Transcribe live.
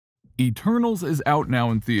Eternals is out now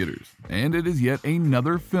in theaters, and it is yet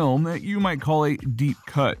another film that you might call a deep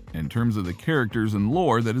cut in terms of the characters and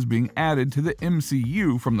lore that is being added to the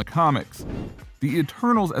MCU from the comics. The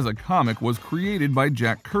Eternals as a comic was created by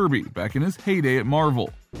Jack Kirby back in his heyday at Marvel,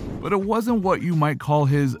 but it wasn't what you might call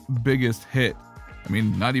his biggest hit. I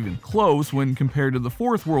mean, not even close when compared to the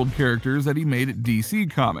Fourth World characters that he made at DC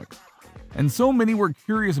Comics. And so many were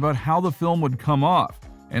curious about how the film would come off,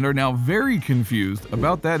 and are now very confused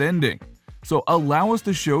about that ending. So allow us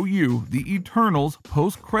to show you the Eternals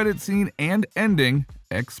post-credit scene and ending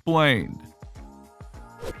explained.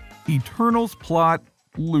 Eternals plot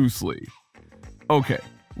loosely. Okay,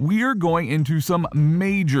 we are going into some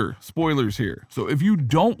major spoilers here, so if you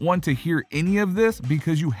don't want to hear any of this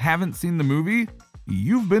because you haven't seen the movie,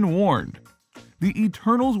 you've been warned. The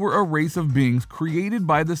Eternals were a race of beings created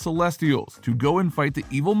by the Celestials to go and fight the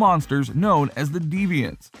evil monsters known as the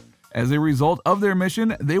Deviants. As a result of their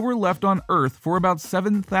mission, they were left on Earth for about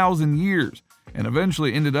 7,000 years, and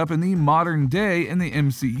eventually ended up in the modern day in the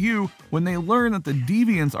MCU when they learn that the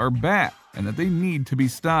Deviants are back and that they need to be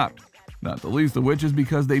stopped. Not the least of which is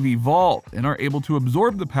because they've evolved and are able to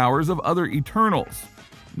absorb the powers of other Eternals.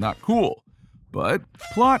 Not cool. But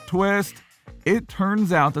plot twist. It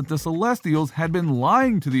turns out that the Celestials had been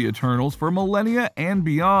lying to the Eternals for millennia and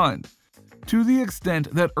beyond, to the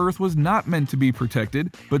extent that Earth was not meant to be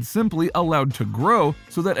protected, but simply allowed to grow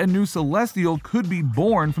so that a new Celestial could be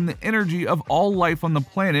born from the energy of all life on the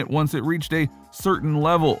planet once it reached a certain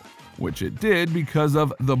level, which it did because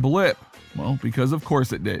of the blip. Well, because of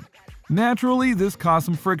course it did. Naturally, this caused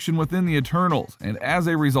some friction within the Eternals, and as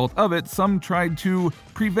a result of it, some tried to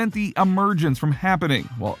prevent the emergence from happening,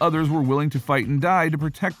 while others were willing to fight and die to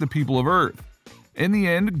protect the people of Earth. In the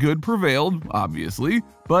end, good prevailed, obviously,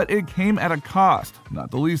 but it came at a cost,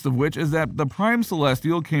 not the least of which is that the Prime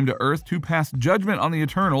Celestial came to Earth to pass judgment on the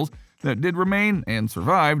Eternals that did remain and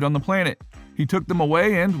survived on the planet. He took them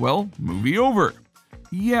away and, well, movie over.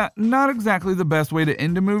 Yeah, not exactly the best way to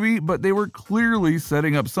end a movie, but they were clearly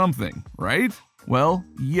setting up something, right? Well,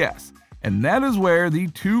 yes, and that is where the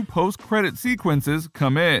two post-credit sequences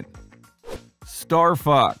come in. Star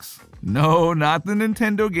Fox. No, not the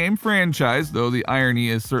Nintendo game franchise, though the irony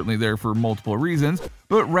is certainly there for multiple reasons,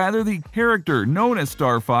 but rather the character known as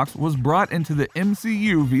Star Fox was brought into the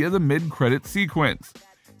MCU via the mid-credit sequence.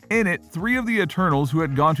 In it, 3 of the Eternals who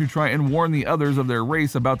had gone to try and warn the others of their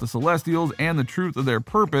race about the Celestials and the truth of their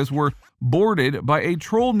purpose were boarded by a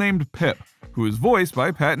troll named Pip, who is voiced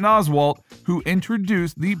by Patton Oswalt, who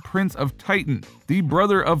introduced the Prince of Titan, the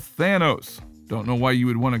brother of Thanos. Don't know why you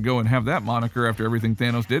would want to go and have that moniker after everything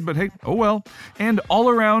Thanos did, but hey, oh well. And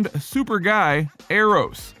all-around super guy,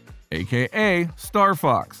 Eros, aka Star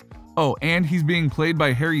Fox. Oh, and he's being played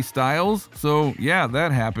by Harry Styles, so yeah,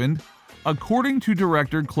 that happened. According to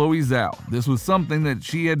director Chloé Zhao, this was something that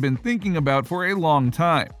she had been thinking about for a long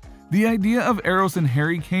time. The idea of Eros and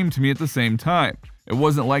Harry came to me at the same time. It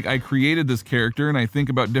wasn't like I created this character and I think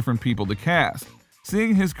about different people to cast.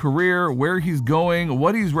 Seeing his career, where he's going,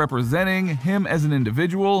 what he's representing, him as an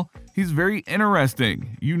individual, he's very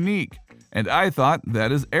interesting, unique. And I thought,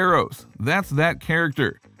 that is Eros. That's that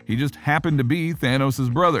character. He just happened to be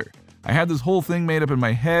Thanos' brother. I had this whole thing made up in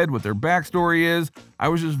my head, what their backstory is. I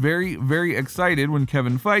was just very, very excited when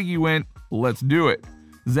Kevin Feige went, let's do it.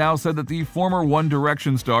 Zhao said that the former One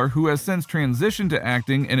Direction star, who has since transitioned to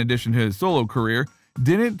acting in addition to his solo career,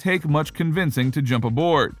 didn't take much convincing to jump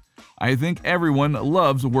aboard. I think everyone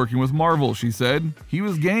loves working with Marvel, she said. He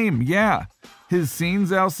was game, yeah. His scene,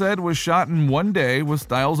 Zhao said, was shot in one day with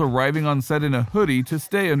Styles arriving on set in a hoodie to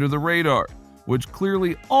stay under the radar, which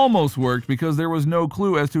clearly almost worked because there was no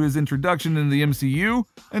clue as to his introduction into the MCU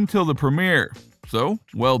until the premiere. So,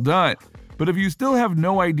 well done. But if you still have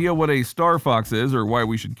no idea what a Star Fox is or why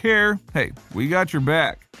we should care, hey, we got your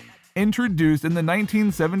back. Introduced in the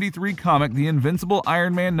 1973 comic The Invincible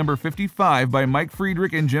Iron Man number 55 by Mike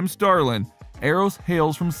Friedrich and Jim Starlin, Eros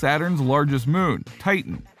hails from Saturn's largest moon,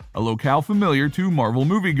 Titan, a locale familiar to Marvel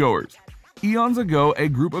moviegoers. Eons ago, a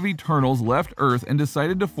group of Eternals left Earth and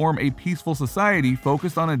decided to form a peaceful society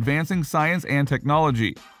focused on advancing science and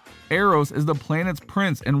technology. Eros is the planet's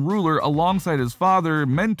prince and ruler alongside his father,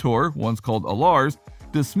 Mentor, once called Alars.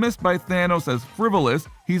 Dismissed by Thanos as frivolous,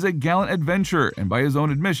 he's a gallant adventurer and by his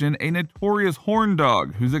own admission, a notorious horn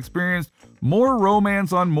dog who's experienced more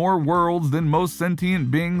romance on more worlds than most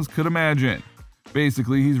sentient beings could imagine.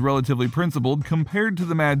 Basically, he's relatively principled compared to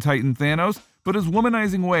the Mad Titan Thanos, but his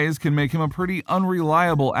womanizing ways can make him a pretty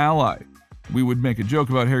unreliable ally. We would make a joke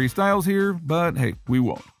about Harry Styles here, but hey, we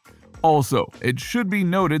won't. Also, it should be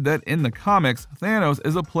noted that in the comics, Thanos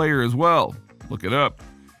is a player as well. Look it up.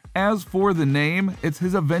 As for the name, it's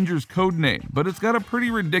his Avengers code name, but it's got a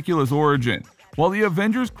pretty ridiculous origin. While the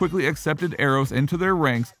Avengers quickly accepted Eros into their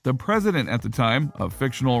ranks, the president at the time, a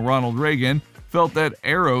fictional Ronald Reagan, felt that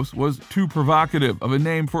Eros was too provocative of a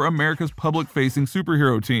name for America's public-facing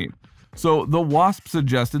superhero team. So the Wasp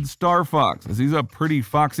suggested Star Fox, as he's a pretty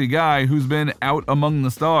foxy guy who's been out among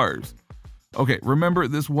the stars. Okay, remember,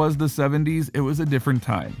 this was the 70s, it was a different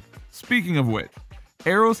time. Speaking of which,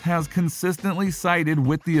 Eros has consistently sided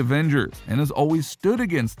with the Avengers and has always stood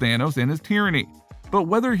against Thanos and his tyranny. But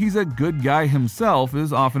whether he's a good guy himself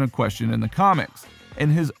is often a question in the comics. In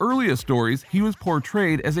his earliest stories, he was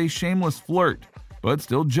portrayed as a shameless flirt, but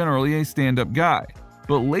still generally a stand-up guy.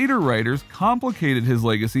 But later writers complicated his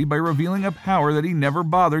legacy by revealing a power that he never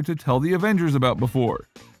bothered to tell the Avengers about before: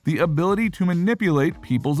 the ability to manipulate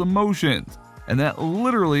people's emotions. And that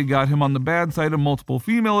literally got him on the bad side of multiple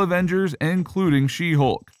female Avengers, including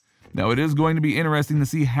She-Hulk. Now, it is going to be interesting to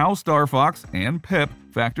see how Star Fox and Pip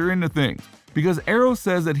factor into things, because Eros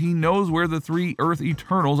says that he knows where the 3 Earth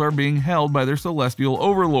Eternals are being held by their celestial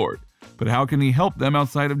overlord, but how can he help them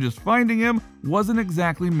outside of just finding him wasn't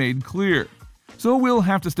exactly made clear. So we'll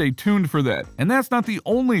have to stay tuned for that, and that's not the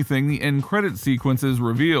only thing the end credit sequences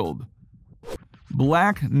revealed.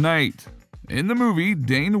 Black Knight. In the movie,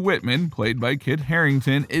 Dane Whitman, played by Kit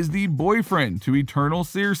Harington, is the boyfriend to Eternal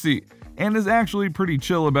Circe, and is actually pretty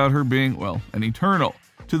chill about her being, well, an Eternal,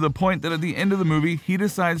 to the point that at the end of the movie, he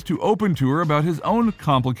decides to open to her about his own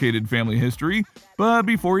complicated family history, but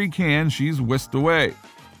before he can, she's whisked away.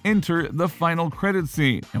 Enter the final credits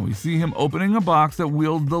scene, and we see him opening a box that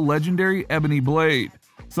wields the legendary ebony blade,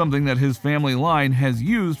 something that his family line has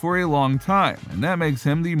used for a long time, and that makes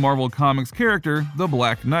him the Marvel Comics character, the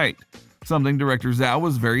Black Knight, something director Zhao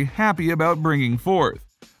was very happy about bringing forth.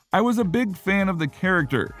 I was a big fan of the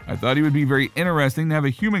character. I thought he would be very interesting to have a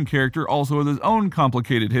human character also with his own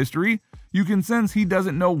complicated history. You can sense he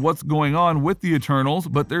doesn't know what's going on with the Eternals,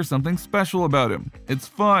 but there's something special about him. It's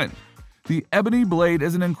fun. The ebony blade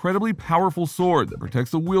is an incredibly powerful sword that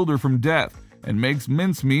protects the wielder from death and makes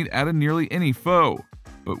mincemeat out of nearly any foe.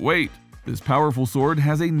 But wait, this powerful sword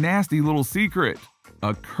has a nasty little secret: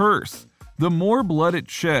 a curse. The more blood it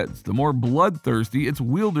sheds, the more bloodthirsty its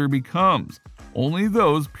wielder becomes. Only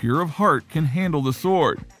those pure of heart can handle the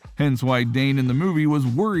sword, hence why Dane in the movie was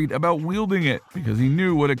worried about wielding it, because he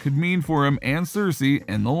knew what it could mean for him and Circe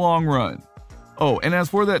in the long run. Oh, and as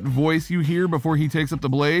for that voice you hear before he takes up the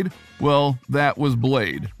blade, well, that was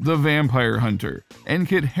Blade, the vampire hunter, and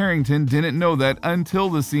Kit Harington didn't know that until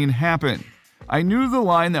the scene happened. I knew the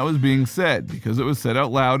line that was being said because it was said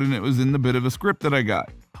out loud and it was in the bit of a script that I got.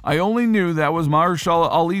 I only knew that was Mahershala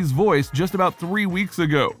Ali's voice just about 3 weeks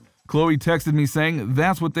ago. Chloé texted me saying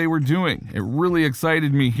that's what they were doing. It really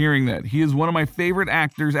excited me hearing that. He is one of my favorite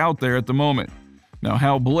actors out there at the moment. Now,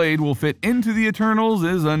 how Blade will fit into the Eternals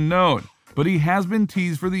is unknown, but he has been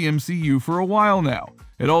teased for the MCU for a while now.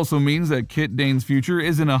 It also means that Kit Dane's future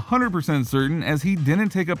isn't 100% certain, as he didn't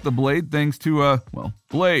take up the blade thanks to, well,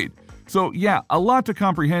 Blade. So yeah, a lot to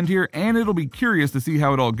comprehend here, and it'll be curious to see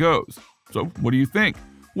how it all goes. So what do you think?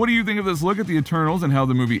 What do you think of this look at the Eternals and how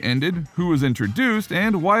the movie ended, who was introduced,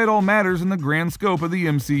 and why it all matters in the grand scope of the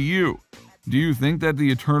MCU? Do you think that the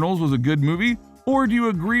Eternals was a good movie, or do you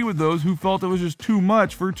agree with those who felt it was just too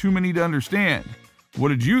much for too many to understand? What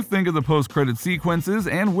did you think of the post-credit sequences,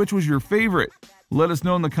 and which was your favorite? Let us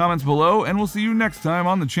know in the comments below, and we'll see you next time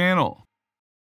on the channel.